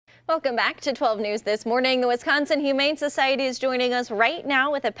Welcome back to 12 News This Morning. The Wisconsin Humane Society is joining us right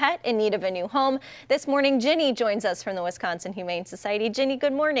now with a pet in need of a new home. This morning, Ginny joins us from the Wisconsin Humane Society. Ginny,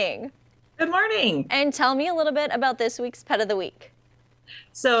 good morning. Good morning. And tell me a little bit about this week's Pet of the Week.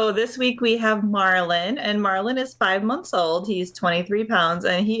 So this week we have Marlin, and Marlin is 5 months old. He's 23 pounds,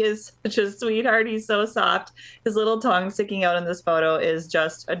 and he is such a sweetheart. He's so soft. His little tongue sticking out in this photo is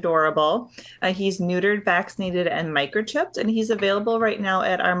just adorable. He's neutered, vaccinated, and microchipped, and he's available right now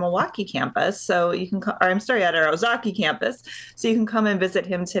at our Milwaukee campus. So you can, at our Ozaki campus. So you can come and visit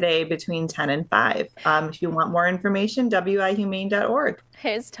him today between 10 and 5. If you want more information, wihumane.org.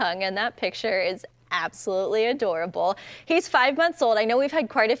 His tongue in that picture is absolutely adorable. He's 5 months old. I know we've had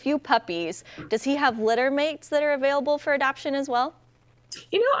quite a few puppies. Does he have litter mates that are available for adoption as well?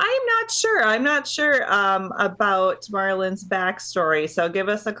 You know, I'm not sure about Marlin's backstory. So give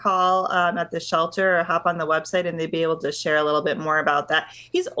us a call at the shelter or hop on the website and they'd be able to share a little bit more about that.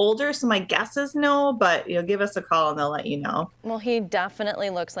 He's older, so my guess is no, but give us a call and they'll let you know. Well, he definitely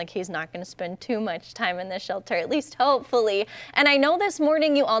looks like he's not going to spend too much time in the shelter, at least hopefully. And I know this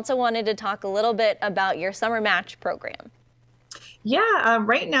morning you also wanted to talk a little bit about your summer match program. Yeah,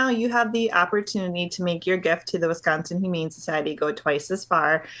 right now you have the opportunity to make your gift to the Wisconsin Humane Society go twice as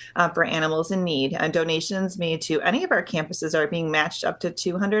far for animals in need. Donations made to any of our campuses are being matched up to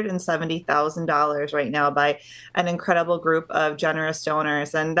 $270,000 right now by an incredible group of generous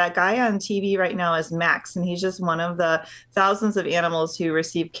donors. And that guy on TV right now is Max, and he's just one of the thousands of animals who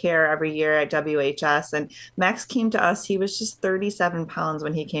receive care every year at WHS. And Max came to us, he was just 37 pounds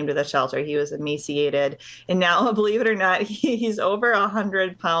when he came to the shelter. He was emaciated. And now, believe it or not, he's over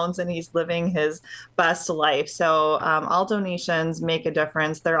 100 pounds and he's living his best life. So all donations make a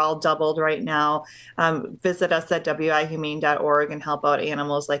difference. They're all doubled right now. Visit us at wihumane.org and help out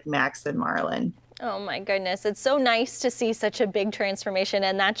animals like Max and Marlin. Oh my goodness, it's so nice to see such a big transformation,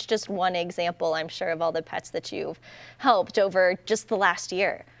 and that's just one example, I'm sure, of all the pets that you've helped over just the last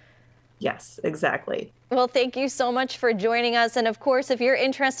year. Yes, exactly. Well, thank you so much for joining us. And of course, if you're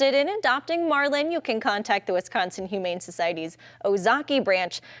interested in adopting Marlin, you can contact the Wisconsin Humane Society's Ozaki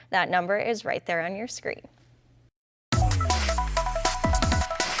branch. That number is right there on your screen.